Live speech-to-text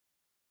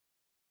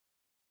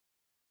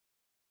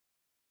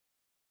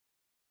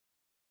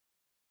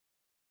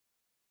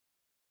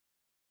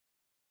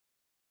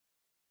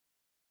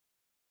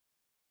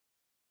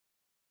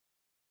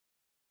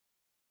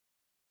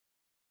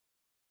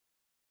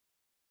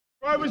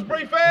Drivers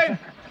briefing!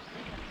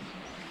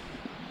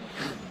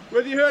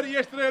 Whether you heard it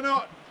yesterday or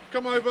not,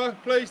 come over,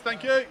 please,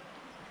 thank you.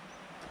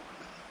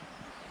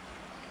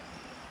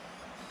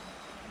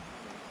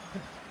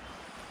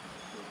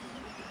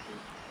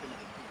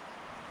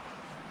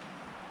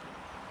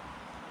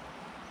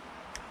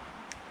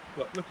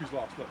 Look who's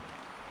last, look.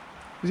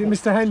 Is it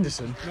Mr.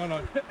 Henderson? No,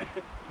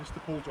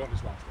 Mr. Paul John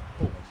is last,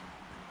 always.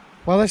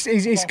 Well,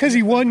 it's because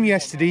he won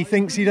yesterday. He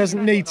thinks he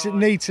doesn't need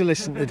to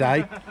listen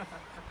today.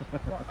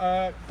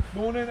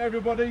 Morning,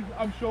 everybody.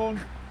 I'm Sean.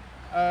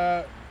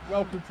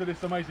 Welcome to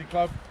this amazing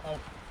club of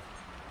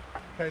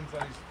Ken's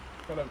and his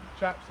fellow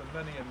chaps, and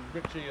Lenny and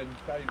Richie and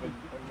Dave and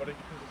everybody.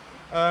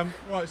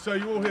 Right, so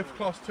you're all here for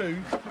Class 2.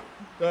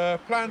 The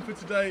plan for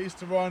today is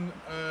to run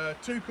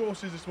 2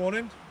 courses this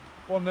morning.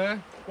 One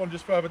there, one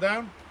just further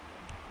down.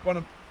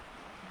 One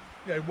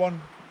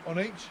on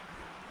each.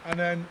 And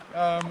then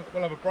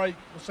we'll have a break.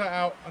 We'll set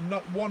out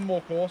one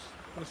more course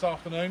for this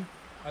afternoon,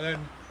 and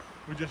then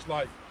we just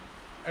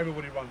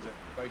everybody runs it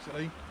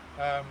basically.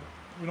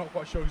 We're not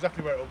quite sure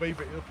exactly where it'll be,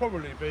 but it'll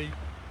probably be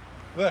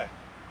there.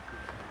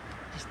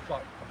 Just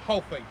like the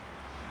whole thing.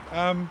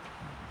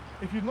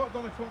 If you've not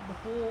done a talk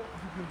before,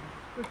 this is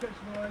a quick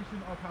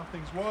explanation of how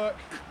things work.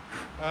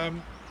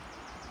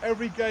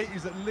 Every gate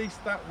is at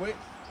least that width.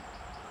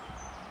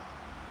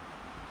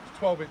 It's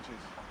 12 inches.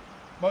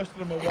 Most of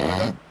them are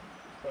wider,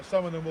 but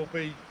some of them will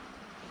be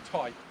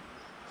tight.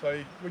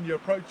 So when you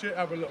approach it,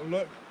 have a little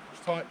look.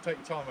 It's tight. Take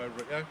your time over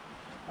it, yeah.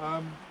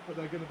 But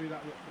they're going to be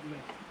that width at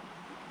least.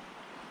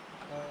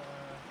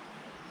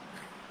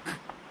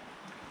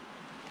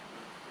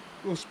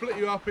 We'll split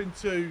you up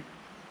into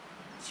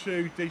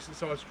 2 decent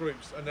sized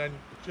groups, and then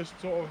just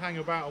sort of hang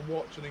about and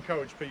watch and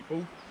encourage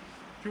people.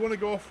 If you want to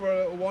go off for a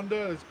little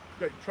wander, there's a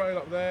great trail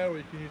up there, or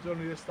you can use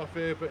only this stuff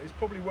here, but it's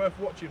probably worth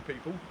watching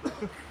people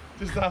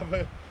just to have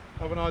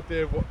an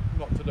idea of what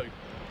not to do.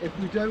 If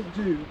we don't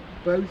do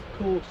both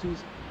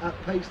courses at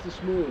pace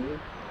this morning,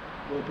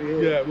 we'll be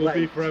here Yeah, we'll late.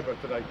 be forever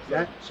today. So.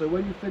 Yeah, so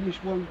when you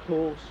finish one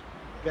course,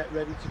 get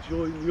ready to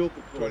join the other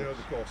course. Join the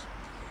other course.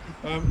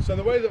 So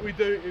the way that we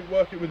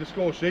work it with the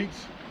score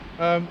sheets,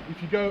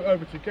 if you go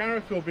over to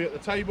Gareth, he'll be at the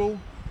table.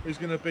 He's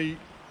going to be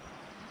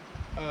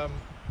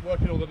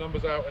working all the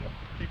numbers out and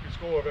keeping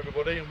score of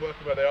everybody and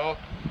working where they are.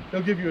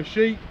 He'll give you a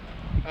sheet.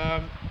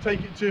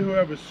 Take it to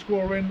whoever's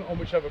scoring on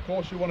whichever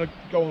course you want to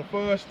go on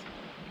first.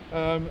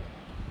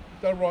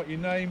 They'll write your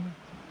name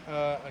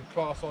and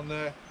class on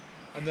there,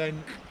 and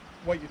then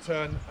wait your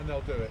turn and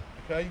they'll do it.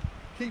 Okay,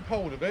 keep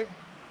hold of it,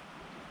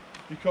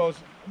 because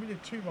we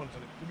did 2 runs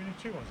on it. Did we do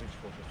 2 runs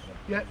each course yesterday?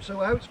 Yeah, so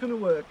how it's going to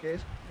work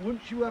is,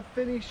 once you have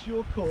finished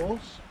your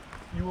course,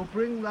 you will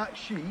bring that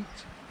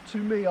sheet to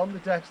me on the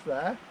desk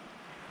there.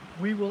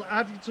 We will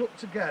add it up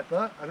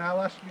together, and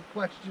I'll ask you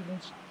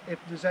questions if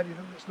there's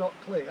anything that's not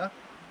clear,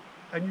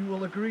 and you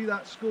will agree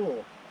that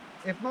score.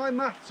 If my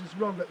maths is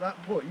wrong at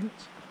that point,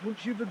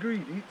 once you've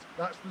agreed it,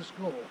 that's the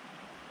score.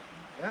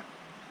 Yeah?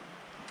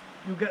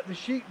 You'll get the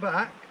sheet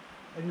back,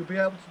 and you'll be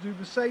able to do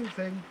the same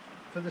thing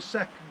for the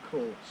second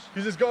course.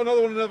 Because it's got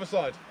another one on the other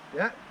side.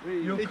 Yeah?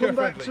 You'll come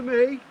back to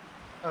me,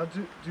 I'll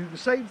do the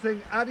same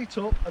thing, add it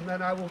up, and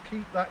then I will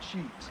keep that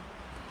sheet.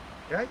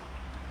 Okay?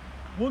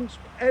 Once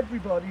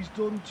everybody's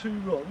done 2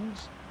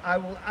 runs, I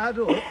will add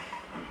up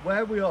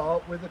where we are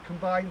with a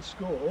combined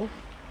score,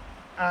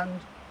 and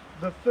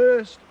the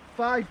first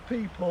 5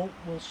 people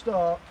will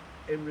start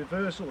in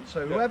reverse order.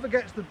 So whoever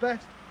gets the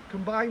best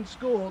combined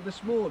score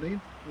this morning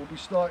will be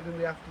starting in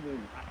the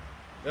afternoon.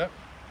 Yep.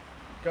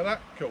 Got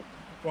that? Cool.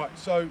 Right,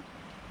 so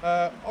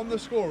on the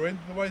scoring,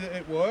 the way that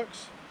it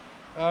works,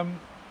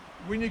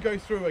 when you go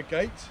through a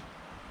gate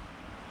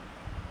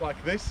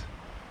like this,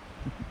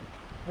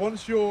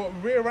 once your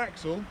rear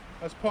axle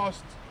has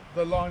passed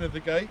the line of the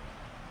gate,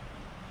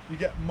 you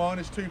get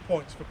 -2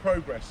 points for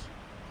progress.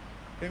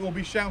 It will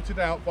be shouted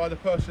out by the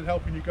person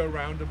helping you go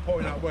round and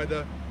pointing out where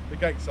the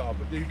gates are,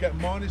 but you get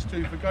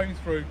 -2 for going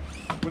through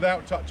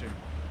without touching.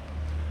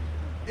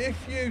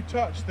 If you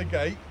touch the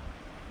gate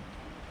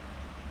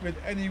with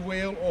any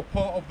wheel or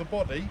part of the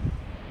body,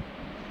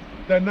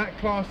 then that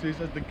classes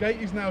as the gate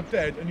is now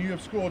dead and you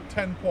have scored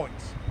 10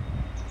 points.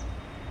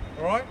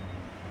 Alright?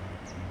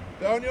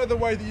 The only other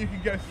way that you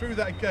can go through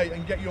that gate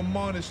and get your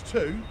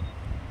 -2,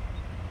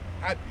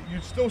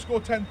 you'd still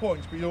score 10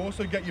 points, but you'll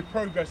also get your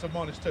progress of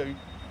 -2,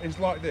 is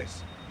like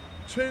this.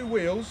 2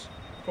 wheels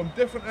from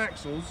different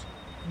axles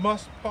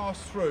must pass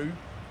through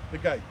the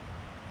gate.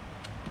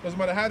 Doesn't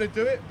matter how they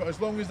do it, but as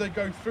long as they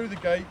go through the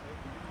gate,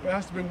 there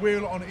has to be a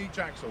wheel on each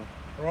axle.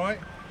 Alright?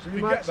 So you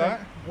might say,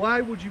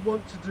 why would you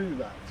want to do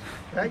that?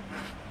 Okay?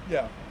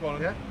 Yeah, go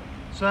on. Yeah?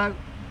 So,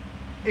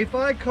 if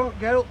I can't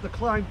get up the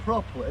climb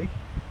properly,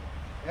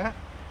 yeah,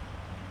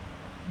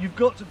 you've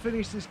got to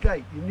finish this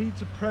gate. You need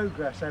to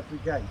progress every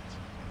gate.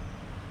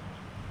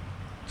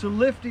 To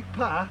lift it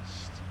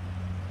past,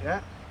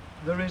 yeah,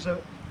 there is a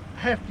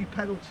hefty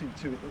penalty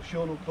to it that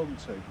Sean will come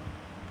to.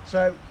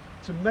 So,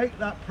 to make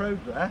that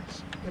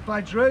progress, if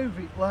I drove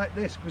it like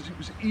this, because it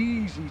was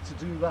easy to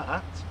do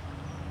that,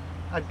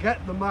 I'd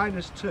get the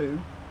 -2,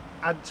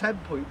 add 10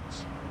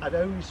 points, I'd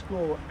only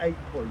score 8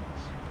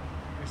 points.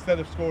 Instead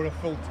of scoring a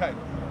full 10.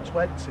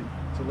 20 to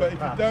But look if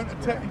past. you don't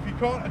attempt, if you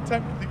can't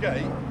attempt the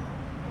gate,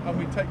 and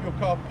we take your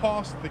car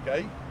past the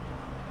gate,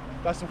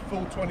 that's a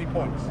full 20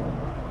 points.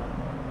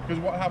 Because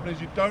what happens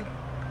is you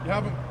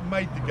haven't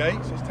made the gate,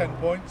 so it's 10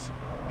 points,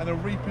 and a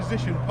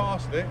reposition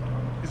past it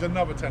is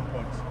another 10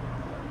 points.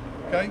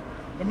 Okay?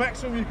 The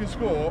maximum you can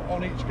score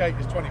on each gate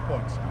is 20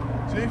 points.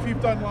 So if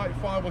you've done like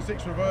 5 or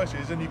 6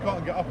 reverses and you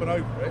can't get up and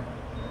over it,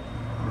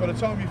 by the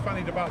time you've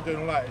fannied about doing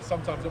all that,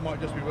 sometimes it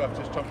might just be worth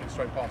just jumping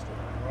straight past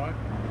it, all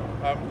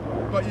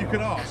right? But you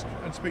can ask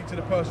and speak to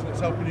the person that's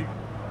helping you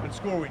and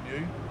scoring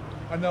you,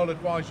 and they'll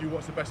advise you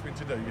what's the best thing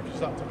to do if you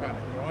start to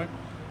panic, all right?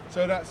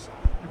 So that's,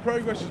 your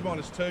progress is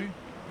 -2,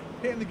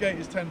 hitting the gate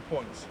is 10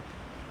 points.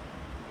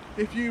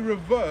 If you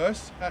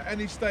reverse at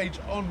any stage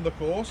on the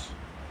course,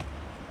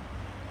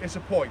 it's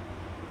a point.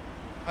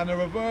 And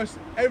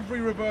every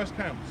reverse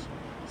counts.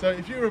 So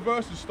if you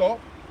reverse and stop,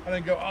 and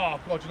then go, oh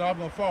God, you know, I've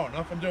not gone far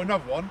enough, and do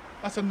another one,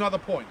 that's another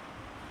point.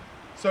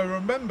 So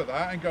remember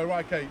that and go,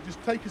 right, okay,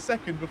 just take a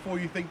second before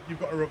you think you've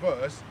got a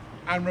reverse,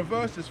 and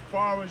reverse as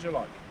far as you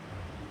like.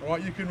 All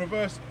right, you can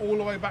reverse all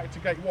the way back to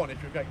gate 1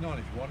 if you're gate 9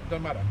 if you want, it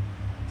doesn't matter.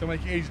 To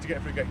make it easy to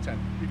get through gate 10.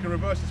 You can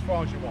reverse as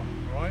far as you want,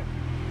 all right?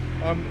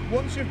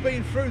 Once you've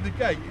been through the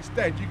gate, it's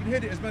dead. You can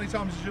hit it as many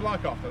times as you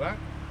like after that.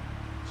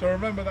 So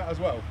remember that as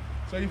well.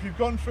 So if you've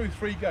gone through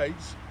 3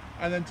 gates,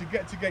 and then to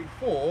get to gate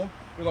 4,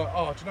 you're like,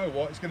 oh, do you know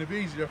what? It's going to be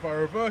easier if I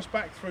reverse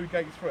back through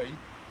gate 3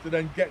 to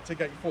then get to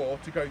gate 4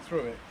 to go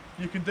through it.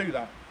 You can do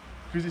that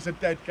because it's a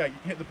dead gate. You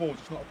can hit the balls,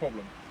 it's not a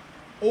problem.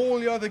 All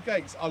the other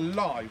gates are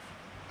live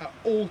at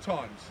all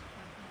times.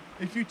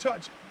 If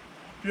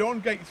you're on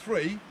gate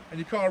 3 and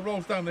your car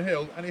rolls down the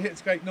hill and it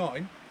hits gate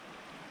 9,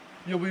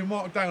 you'll be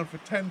marked down for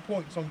 10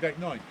 points on gate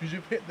 9 because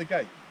you've hit the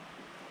gate.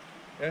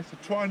 Yeah, so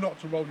try not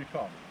to roll your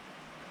car.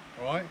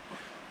 All right.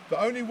 The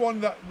only one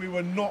that we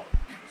were not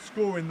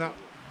scoring that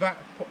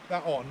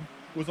on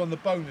was on the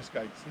bonus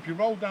gates. If you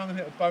roll down and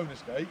hit a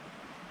bonus gate,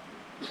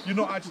 you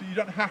don't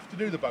have to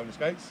do the bonus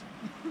gates.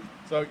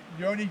 So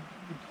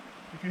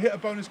if you hit a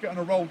bonus gate on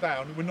a roll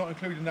down, we're not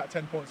including that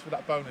 10 points for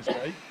that bonus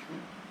gate.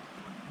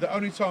 The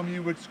only time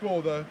you would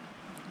score the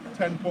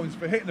 10 points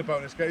for hitting the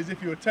bonus gate is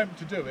if you attempt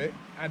to do it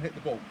and hit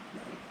the ball.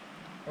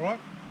 All right.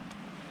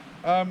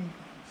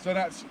 So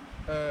that's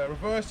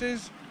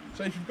reverses.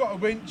 So if you've got a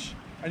winch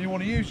and you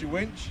want to use your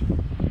winch,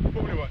 you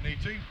probably won't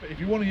need to, but if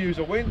you want to use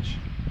a winch,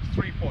 it's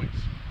 3 points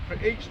for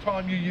each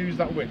time you use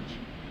that winch.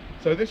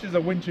 So this is a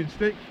winching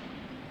stick.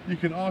 You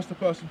can ask the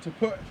person to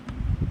put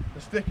the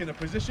stick in a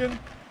position,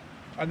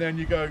 and then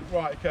you go,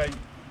 right, okay,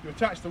 you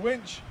attach the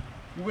winch,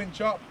 you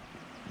winch up,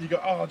 you go,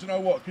 oh, do you know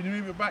what, can you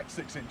move it back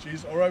 6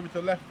 inches or over to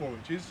the left 4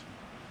 inches?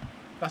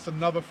 That's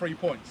another 3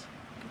 points.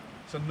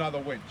 It's another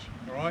winch,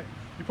 all right?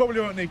 You probably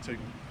won't need to.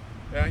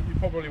 Yeah, you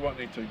probably won't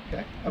need to.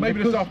 Okay. And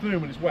maybe this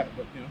afternoon when it's wet,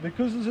 but you know.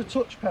 Because there's a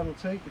touch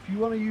penalty, if you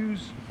want to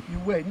use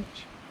your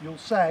winch, you'll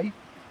say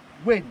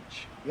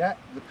winch. Yeah,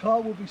 the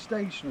car will be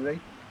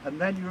stationary, and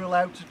then you're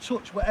allowed to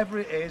touch whatever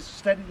it is,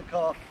 steady the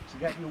car to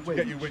get your winch.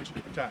 Get your winch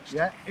attached.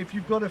 Yeah, if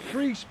you've got a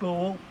free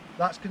spool,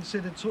 that's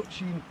considered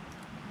touching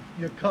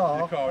your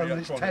car and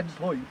it's 10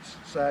 points.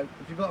 So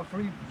if you've got a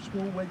free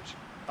spool winch,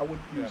 I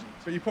wouldn't use it.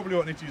 But you probably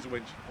won't need to use a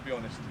winch, I'll be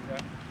honest.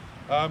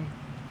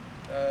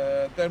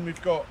 Yeah. Then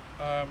we've got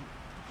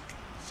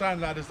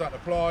sand ladders that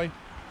apply.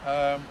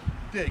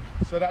 Dig,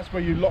 so that's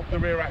where you lock the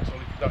rear axle.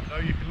 If you don't know,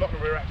 you can lock the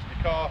rear axle of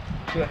your car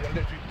so that it'll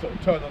literally sort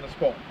of turn on the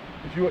spot.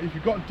 If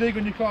you've got dig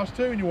on your class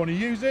 2 and you want to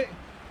use it,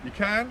 you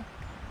can,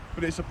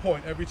 but it's a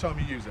point every time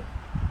you use it.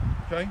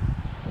 Okay.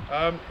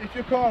 If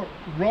your car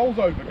rolls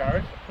over,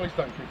 Gareth, please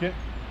don't kick it.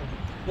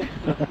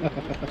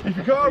 If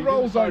your car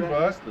rolls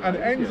over and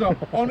ends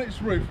up on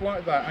its roof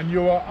like that, and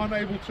you are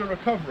unable to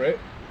recover it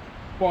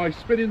by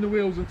spinning the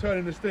wheels and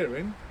turning the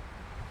steering,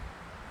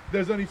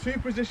 there's only 2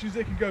 positions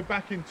it can go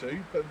back into,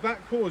 but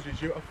that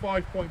causes you a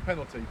 5-point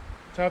penalty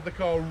to have the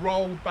car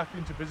roll back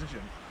into position.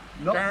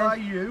 Not by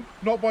you.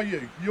 Not by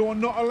you. You are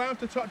not allowed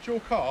to touch your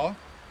car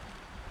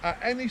at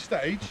any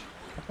stage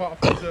apart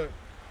from to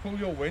pull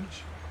your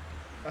winch.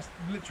 That's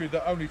literally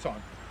the only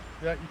time.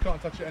 Yeah, you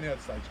can't touch it any other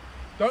stage.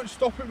 Don't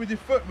stop it with your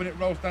foot when it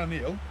rolls down the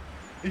hill.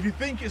 If you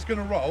think it's going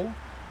to roll,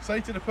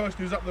 say to the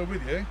person who's up there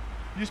with you,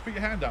 you just put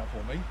your hand out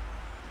for me,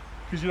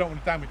 because you don't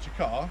want to damage your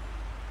car.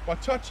 By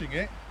touching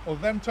it, or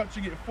them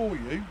touching it for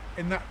you,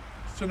 in that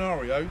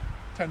scenario,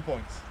 10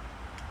 points.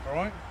 All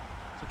right?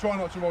 So try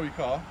not to roll your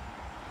car.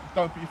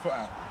 Don't put your foot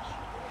out,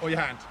 or your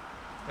hand.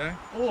 Yeah?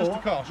 Or just the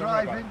car,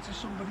 drive into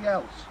somebody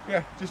else.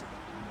 Yeah, just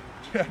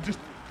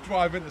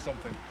drive into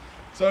something.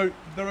 So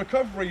the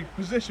recovery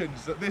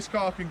positions that this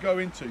car can go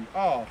into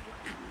are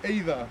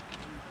either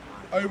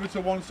over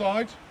to one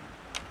side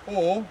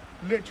or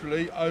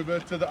literally over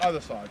to the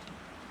other side.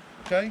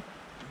 Okay,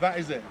 that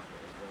is it.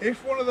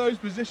 If one of those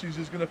positions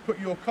is going to put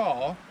your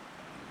car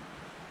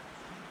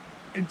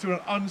into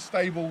an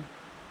unstable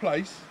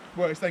place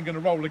where it's then going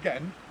to roll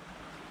again,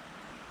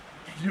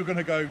 you're going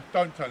to go,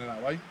 don't turn it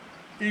that way.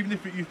 Even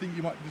if you think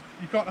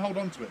you can't hold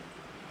on to it.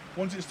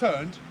 Once it's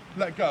turned,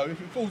 let go.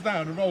 If it falls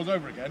down and rolls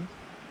over again,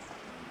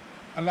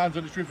 and lands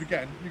on its roof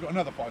again, you've got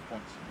another 5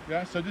 points.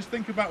 Yeah, so just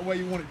think about where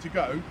you want it to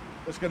go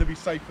that's going to be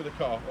safe for the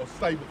car or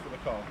stable for the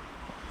car.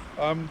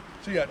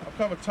 So yeah, I've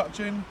covered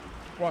touching.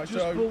 Right, Just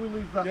so before we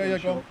leave that yeah, one, go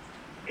Sean, on.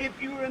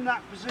 if you were in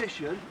that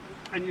position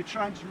and you're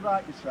trying to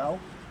right yourself,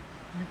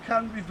 you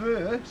can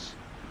reverse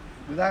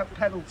without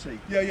penalty.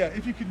 Yeah, yeah,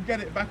 if you can get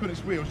it back on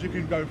its wheels, you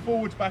can go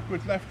forwards,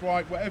 backwards, left,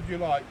 right, whatever you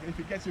like. If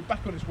it gets it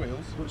back on its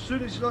wheels. But as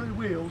soon as it's on the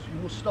wheels, you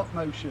must stop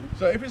motion.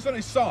 So if it's on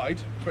its side,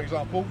 for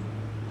example,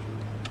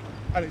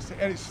 and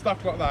it's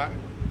stuck like that,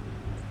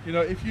 you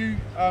know, if you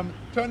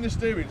turn the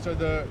steering so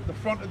the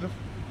front of the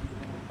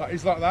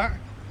is like that,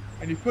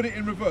 and you put it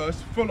in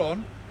reverse, full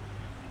on,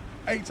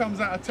 8 times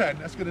out of 10,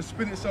 that's going to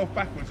spin itself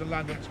backwards and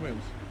land on its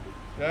wheels.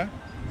 Yeah,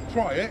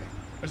 try it.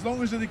 As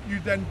long as you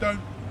then don't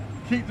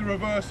keep the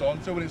reverse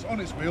on, so when it's on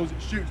its wheels, it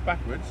shoots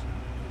backwards.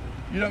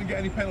 You don't get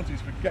any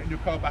penalties for getting your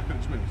car back on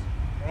its wheels.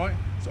 All right.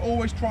 So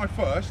always try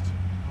first.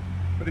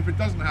 But if it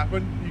doesn't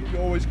happen, you can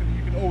always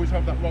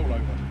have that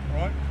rollover.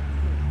 All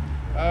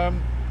right.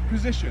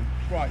 Position.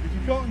 Right. If you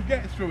can't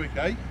get through a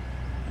gate,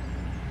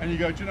 and you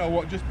go, do you know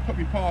what? Just put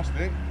me past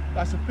it.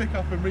 That's a pick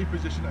up and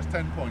reposition. That's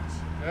 10 points.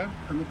 Yeah.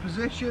 And the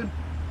position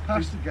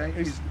past the gate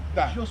is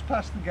that. Just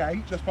past the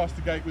gate. Just past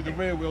the gate with the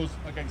rear wheels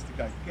against the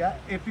gate. Yeah.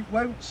 If it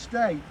won't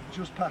stay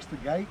just past the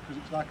gate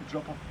because it's like a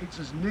drop off, it's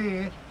as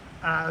near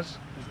as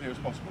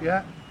possible.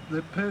 Yeah.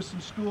 The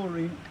person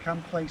scoring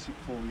can place it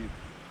for you.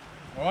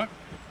 All right.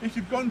 If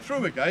you've gone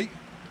through a gate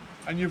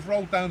and you've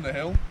rolled down the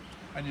hill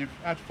and you've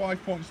had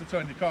 5 points to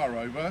turn your car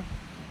over,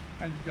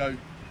 and you go,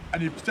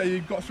 and you say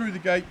you've got through the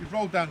gate, you've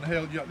rolled down the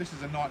hill, you're like, this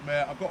is a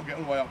nightmare, I've got to get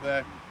all the way up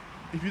there.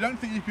 If you don't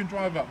think you can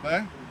drive up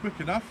there quick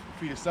enough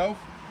for yourself,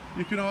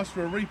 you can ask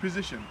for a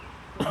reposition.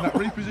 And that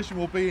reposition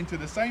will be into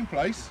the same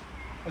place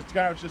as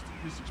Gareth just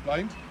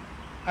explained,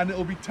 and it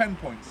will be 10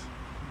 points.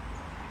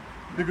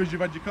 Because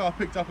you've had your car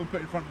picked up and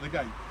put in front of the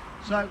gate.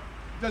 So,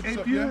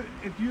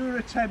 if you're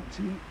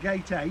attempting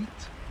gate 8,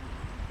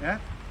 yeah,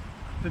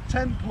 for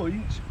 10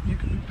 points, you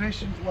can be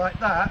positioned like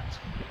that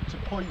to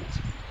point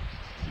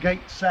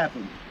gate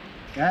 7.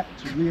 Yeah,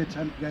 to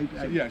reattempt gate 8.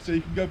 So, yeah, so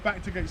you can go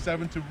back to gate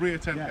 7 to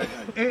reattempt gate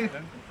 8. If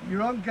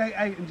you're on gate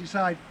 8 and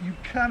decide you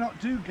cannot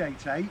do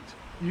gate 8,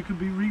 you can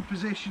be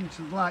repositioned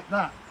to like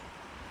that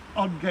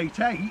on gate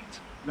 8,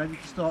 ready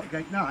to start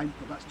gate 9,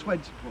 but that's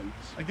 20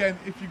 points. Again,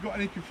 if you've got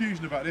any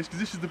confusion about this, because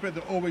this is the bit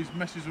that always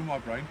messes with my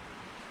brain,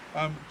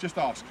 just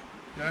ask.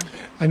 Yeah?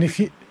 And if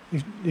you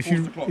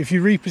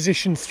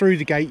reposition through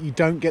the gate, you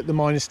don't get the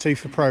 -2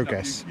 for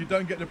progress. No, you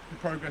don't get the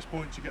progress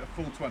points, you get a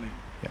full 20.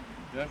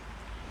 Yeah.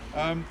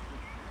 Yeah.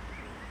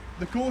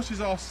 The courses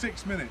are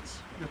 6 minutes.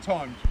 You're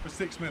timed for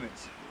 6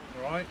 minutes.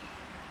 All right.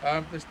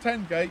 There's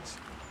 10 gates,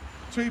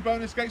 2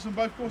 bonus gates on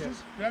both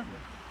courses. Yeah.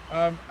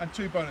 And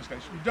 2 bonus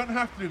gates. You don't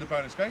have to do the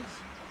bonus gates,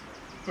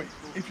 but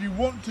if you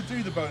want to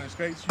do the bonus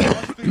gates, you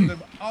must do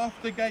them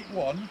after gate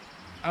 1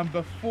 and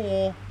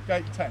before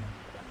gate 10.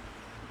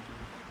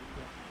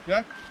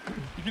 Yeah.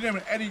 You can do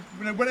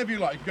them whenever you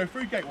like. You can go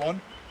through gate 1,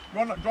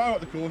 drive up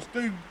the course,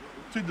 do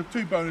the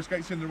 2 bonus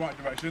gates in the right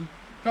direction.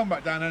 Come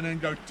back down and then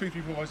go 2,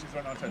 3, 4, 5, 6,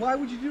 7, 8, 9, 10. Why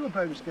would you do a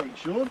bonus gate,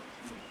 Sean?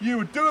 You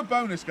would do a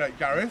bonus gate,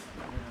 Gareth,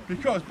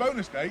 because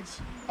bonus gates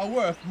are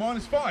worth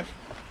 -5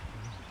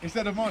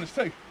 instead of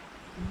 -2.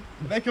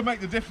 They can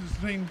make the difference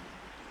between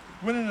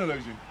winning and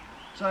losing.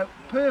 So,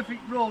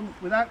 perfect run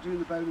without doing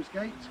the bonus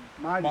gate,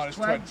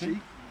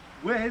 -20,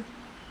 with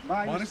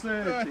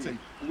 -30.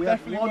 We had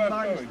one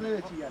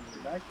 -30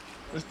 yesterday.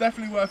 It's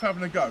definitely worth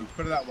having a go,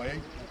 put it that way.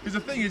 Because the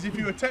thing is, if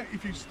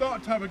you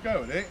start to have a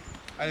go at it,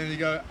 and then you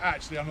go,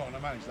 actually, I'm not going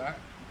to manage that,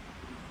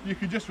 you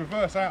can just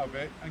reverse out of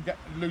it and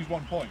lose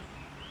 1 point,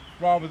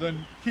 rather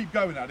than keep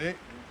going at it,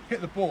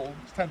 hit the ball,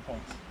 it's 10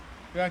 points.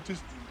 Yeah,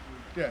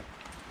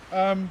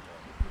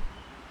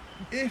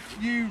 if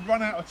you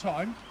run out of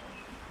time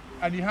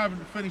and you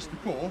haven't finished the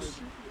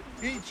course,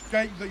 each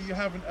gate that you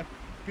haven't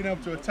been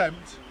able to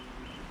attempt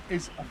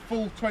is a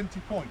full 20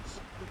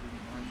 points.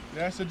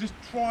 Yeah, so just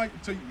try.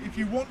 So if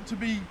you want to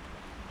be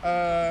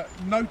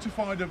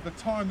notified of the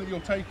time that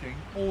you're taking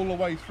all the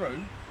way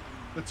through,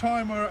 the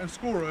timer and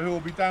scorer who will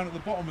be down at the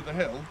bottom of the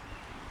hill,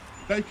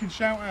 they can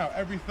shout out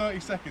every 30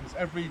 seconds,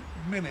 every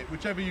minute,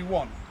 whichever you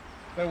want.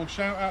 They will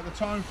shout out the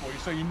time for you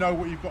so you know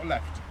what you've got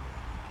left.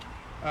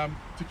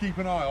 To keep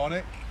an eye on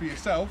it for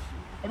yourself,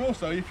 and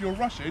also if you're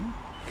rushing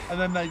and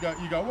then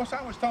you go, what's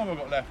how much time I've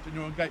got left, and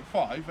you're on gate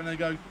 5 and they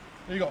go,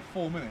 you've got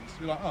 4 minutes.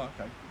 You're like, oh,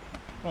 okay,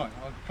 right,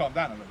 I'll calm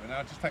down a little bit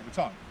now, just take the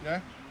time.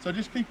 Yeah, so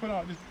just keep an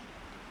eye, just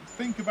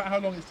think about how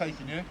long it's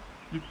taking you.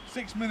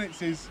 6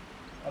 minutes is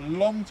a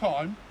long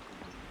time,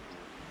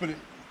 but it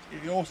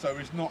also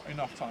is not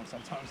enough time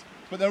sometimes.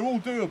 But they're all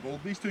doable.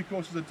 These 2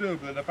 courses are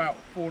doable in about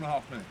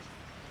 4.5 minutes.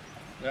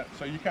 Yeah,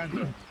 so you can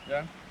do it.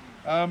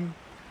 Yeah.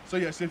 So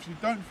yes, if you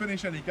don't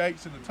finish any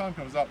gates and the time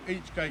comes up,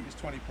 each gate is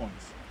 20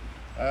 points.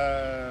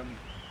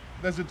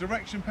 There's a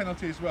direction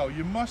penalty as well.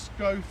 You must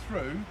go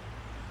through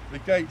the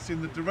gates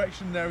in the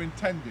direction they're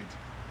intended,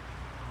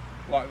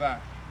 like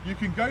that. You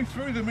can go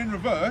through them in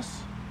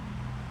reverse,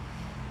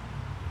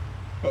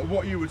 but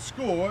what you would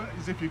score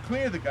is if you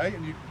clear the gate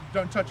and you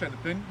don't touch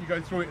anything, you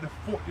go through it in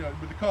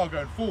with the car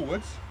going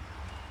forwards,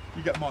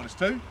 you get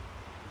 -2.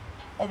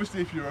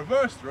 Obviously, if you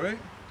reverse through it,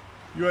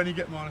 you only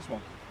get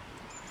 -1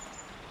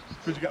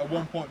 because you get a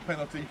 1-point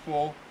penalty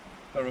for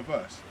the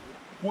reverse.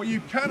 What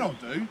you cannot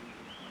do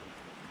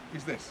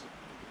is this: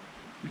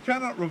 you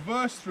cannot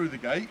reverse through the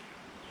gate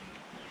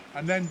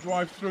and then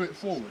drive through it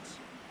forwards.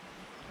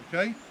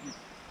 Okay?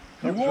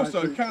 You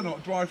also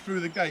cannot drive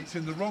through the gates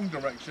in the wrong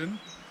direction,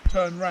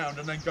 turn round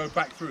and then go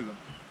back through them.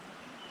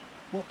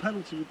 What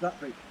penalty would that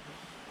be?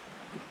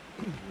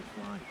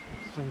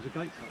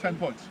 10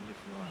 points.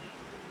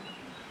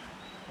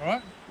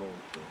 Alright?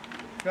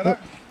 Get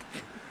that?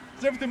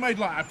 Is everything made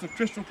like that to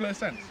crystal clear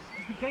sense?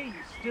 Is the gate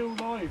still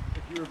live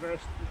if you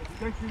reverse? If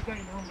you go through the gate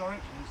in the wrong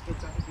direction, it's still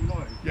technically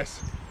live?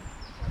 Yes.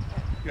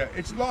 Yeah,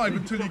 it's live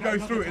until you go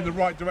through it in the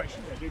right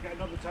direction. Yeah, so you get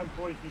another 10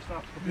 points and you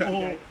start to Yeah.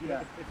 complete the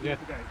gate if you hit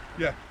the gate.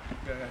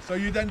 Yeah. So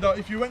you'd end up,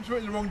 if you went through it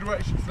in the wrong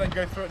direction to then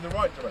go through it in the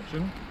right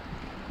direction,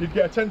 you'd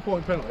get a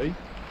 10-point penalty.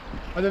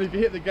 And then if you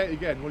hit the gate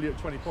again, well, you get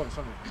 20 points,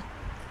 don't you?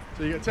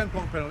 So you get a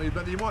 10-point penalty,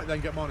 but you might then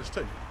get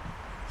 -2.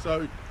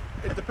 So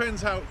it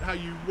depends how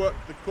you work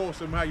the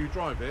course and how you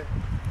drive it,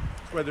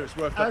 whether it's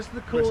worth As that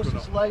the risk course or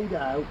is not. laid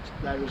out,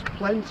 there is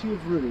plenty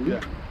of room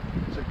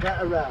to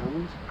get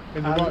around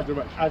In the right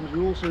direction. And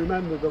you also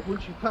remember that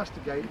once you pass the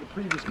gate, the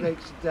previous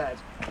gates are dead.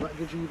 And that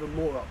gives you even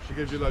more options. It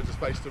gives you loads of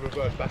space to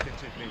reverse back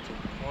into if you need to.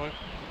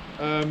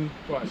 Alright.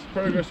 Right, so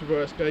progress,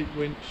 reverse, gate,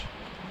 winch,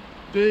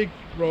 dig,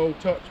 roll,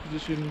 touch,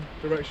 position,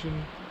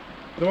 direction.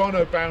 There are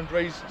no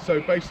boundaries, so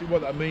basically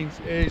what that means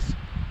is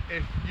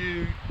if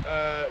you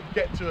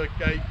get to a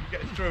gate, you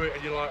get through it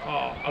and you're like,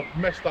 oh, I've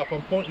messed up,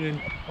 I'm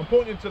pointing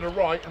to the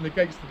right and the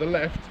gate's to the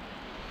left.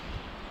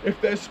 If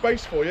there's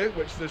space for you,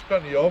 which there's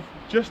plenty of,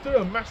 just do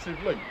a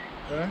massive loop.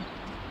 Yeah?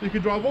 You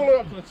can drive all the way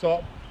up to the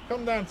top,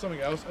 come down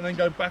something else, and then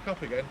go back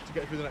up again to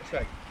get through the next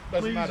gate.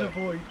 Doesn't Please matter.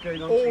 avoid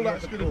going on All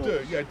that's going to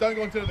do, yeah, don't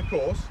go onto the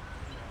course.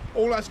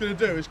 All that's going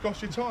to do is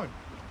cost you time.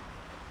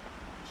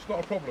 It's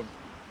not a problem.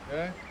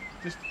 Yeah,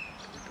 just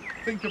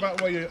think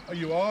about where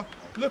you are.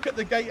 Look at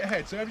the gate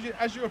ahead. So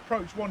as you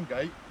approach one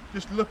gate,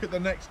 just look at the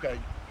next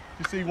gate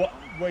to see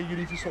where you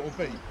need to sort of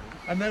be,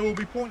 and they will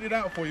be pointed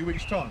out for you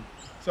each time.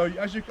 So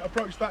as you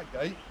approach that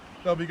gate,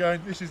 they'll be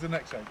going, this is the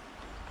next gate.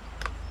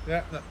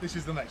 Yeah, no, this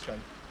is the next gate.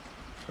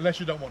 Unless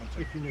you don't want it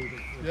to. If you need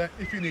it. Yeah,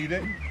 if you need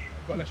it,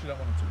 but unless you don't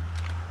want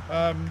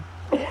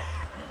it to.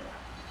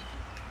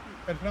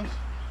 Anything else?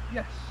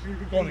 Yes.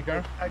 Go on then,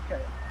 Gareth.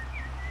 Okay.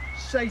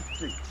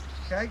 Safety.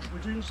 Okay, we're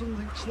doing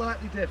something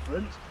slightly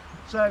different.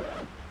 So,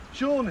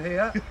 Sean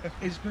here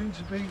is going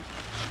to be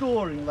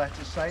scoring, let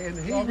us say, and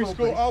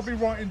I'll be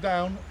writing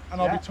down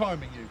and I'll be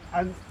timing you.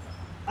 And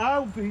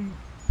I'll be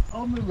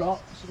on the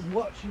rocks and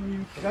watching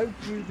you go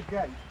through the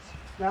gates.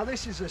 Now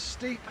this is a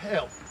steep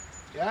hill,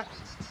 yeah?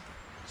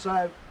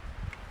 So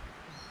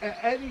at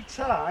any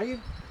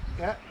time,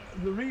 yeah,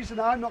 the reason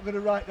I'm not going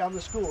to write down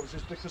the scores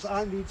is because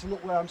I need to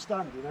look where I'm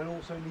standing and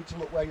also need to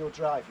look where you're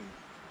driving.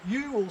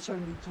 You also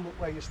need to look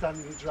where you're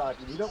standing and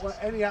driving. You don't want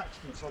any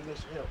accidents on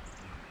this hill.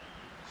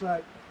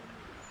 So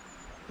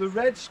the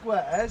red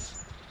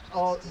squares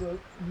are the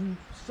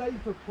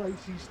safer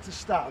places to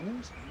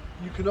stand.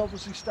 You can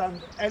obviously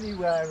stand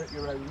anywhere at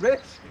your own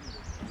risk.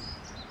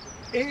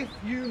 If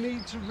you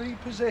need to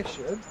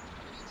reposition,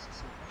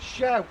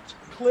 shout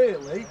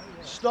clearly,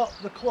 stop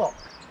the clock,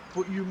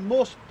 but you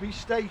must be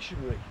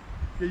stationary.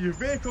 Yeah, your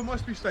vehicle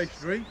must be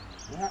stationary.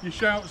 Yeah. You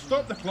shout,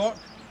 stop the clock,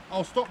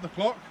 I'll stop the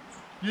clock.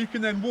 You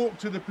can then walk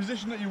to the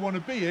position that you want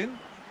to be in,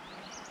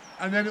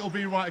 and then it'll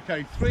be right,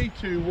 okay, 3,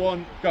 2,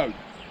 1, go.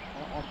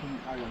 I can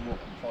carry on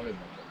walking, following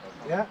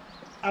them. Yeah.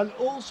 And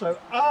also,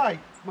 I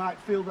might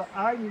feel that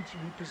I need to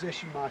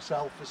reposition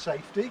myself for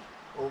safety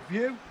or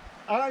view.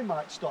 I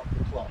might stop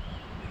the clock.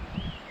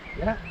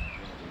 Yeah.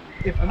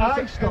 If And that's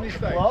I at stop any the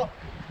stage. clock,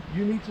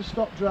 you need to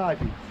stop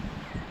driving.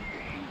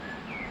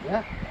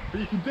 Yeah. But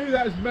you can do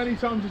that as many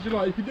times as you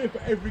like. You can do it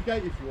for every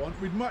gate if you want.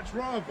 We'd much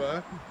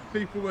rather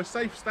people were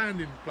safe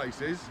standing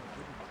places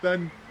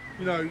than,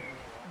 you know,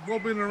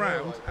 wobbling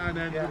around and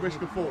then the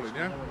risk of falling,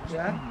 yeah?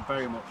 Yeah.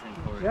 Very much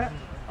encouraged. Yeah.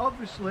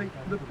 Obviously,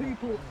 the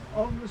people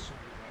on this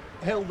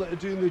hill that are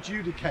doing the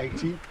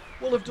adjudicating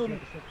will have done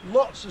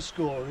lots of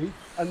scoring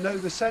and know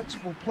the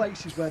sensible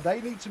places where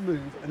they need to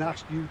move and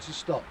ask you to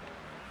stop.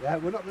 Yeah,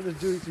 we're not going to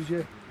do it as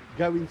you're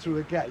going through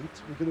a gate.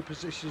 We're going to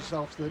position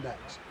yourself to the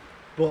next.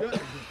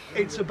 But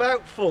it's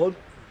about fun,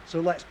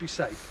 so let's be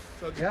safe.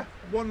 So Yeah.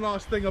 one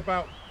last thing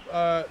about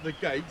the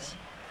gates.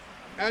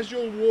 As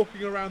you're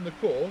walking around the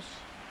course,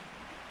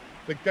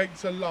 the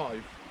gates are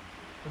live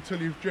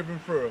until you've driven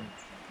through them.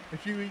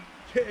 If you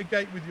hit a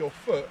gate with your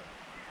foot,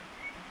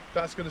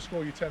 that's going to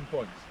score you 10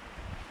 points.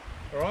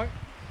 All right?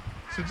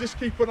 So just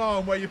keep an eye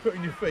on where you're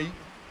putting your feet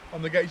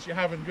on the gates you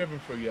haven't driven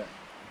through yet.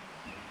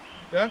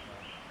 Yeah?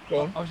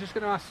 Go on. I was just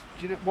going to ask,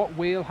 do you know what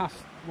wheel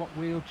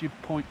do you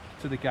point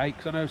to the gate?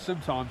 Because I know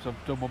sometimes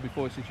I've done one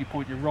before. It says you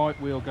point your right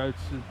wheel, go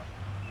to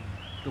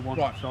the one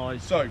Right.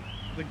 side. So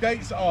the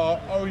gates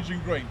are orange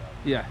and green.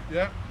 Yeah.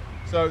 Yeah.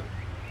 So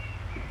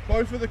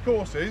both of the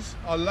courses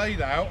are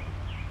laid out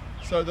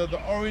so that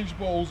the orange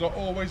balls are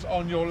always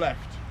on your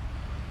left.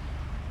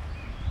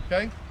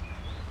 Okay?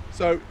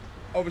 So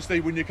obviously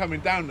when you're coming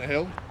down the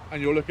hill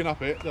and you're looking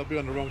up it, they'll be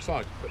on the wrong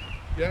side. But,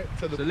 yeah,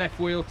 to the So left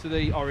wheel to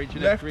the orange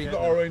and left green to the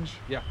orange.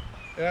 Yeah.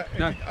 Yeah.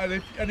 No. And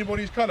if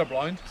anybody's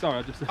colourblind, Sorry,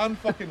 I just.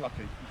 unfucking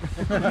lucky.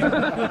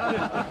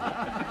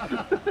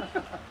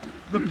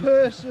 The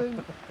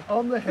person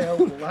on the hill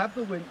will have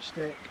the winch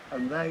stick,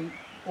 and they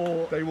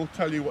will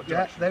tell you what yeah,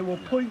 direction. they will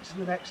point to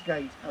the next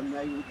gate, and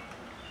they will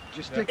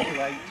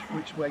gesticulate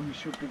which way you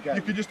should be going.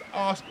 You can just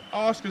ask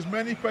as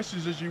many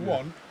questions as you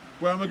want.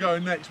 Where am I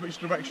going next? Which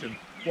direction?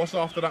 What's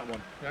after that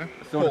one? Yeah.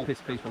 Don't want to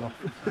piss people off.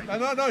 No,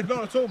 not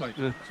at all, mate.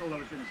 That's all I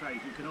was going to say.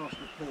 Is you can ask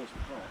to pause the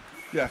clock.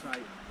 Yeah. Say,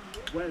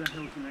 where the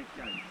hell's the next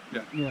gate?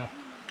 Yeah. Yeah.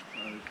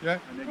 Yeah.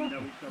 And then you know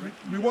which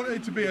direction. We want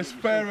it to be as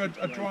fair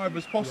a drive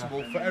as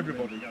possible for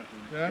everybody.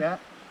 Yeah.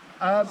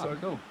 Yeah. So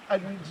cool.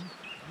 And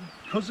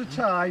because of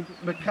time,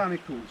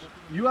 mechanicals.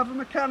 You have a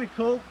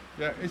mechanical.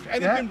 Yeah. If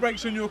anything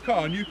breaks on your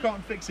car and you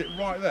can't fix it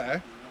right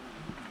there,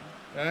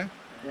 yeah,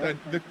 then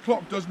the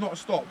clock does not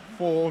stop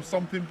for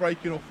something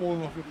breaking or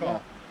falling off your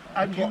car.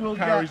 And you will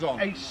carries get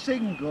on. a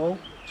single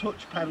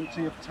touch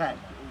penalty of 10.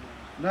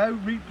 No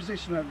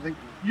reposition or everything.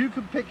 You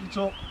can pick it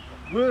up,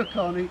 work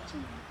on it,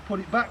 put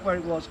it back where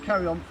it was,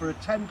 carry on for a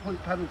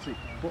 10-point penalty.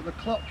 But the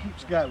clock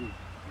keeps going.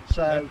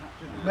 So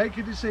make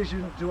a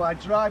decision, do I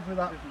drive with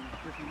that?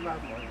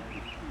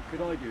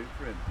 Could I do it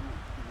for him?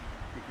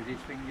 Because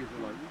his fingers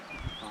are like...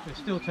 It's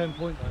still 10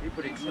 point though.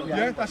 But it's still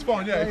Yeah, that's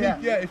fine. Yeah.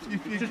 If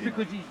just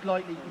because he's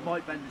likely, he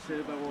might bend the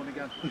servo on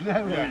again.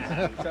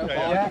 No. So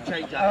Yeah, I can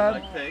change that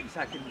in like 30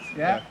 seconds.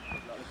 Yeah.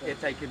 You're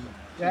taking...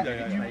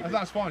 Yeah.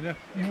 That's fine. Yeah.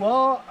 You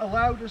are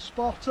allowed a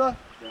spotter,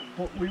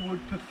 but we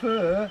would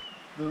prefer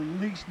the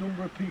least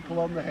number of people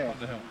on the hill. On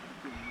the hill.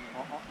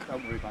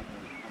 Don't worry about me.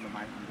 I'm a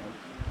mountain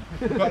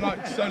goat. But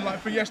like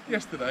for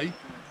yesterday,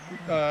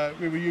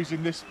 we were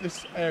using this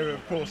area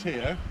of course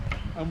here,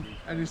 and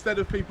instead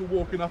of people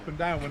walking up and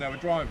down when they were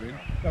driving,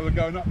 they were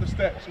going up the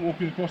steps,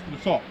 walking across to the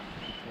top.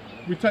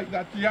 We take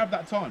that. You have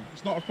that time.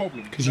 It's not a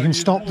problem. Because you can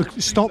stop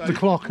the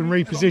clock and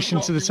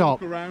reposition to the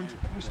top. Around.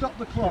 If we stop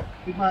the clock,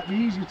 it might be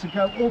easier to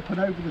go up and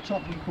over the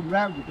top and come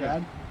round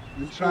again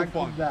than try and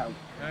come down.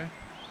 Yeah.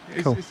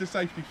 Cool. It's a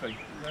safety thing.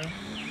 Yeah?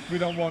 We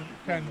don't want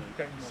Ken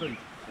getting sued.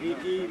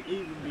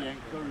 Even the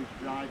encouraged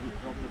drivers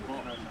from the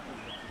bottom.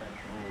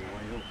 Oh,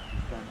 way up,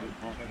 stand at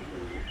bottom.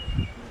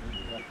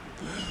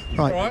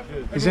 Right. Right.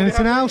 Is there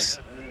anything else?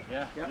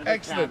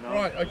 Excellent.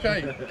 Right.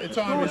 Okay. The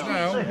time is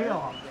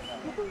now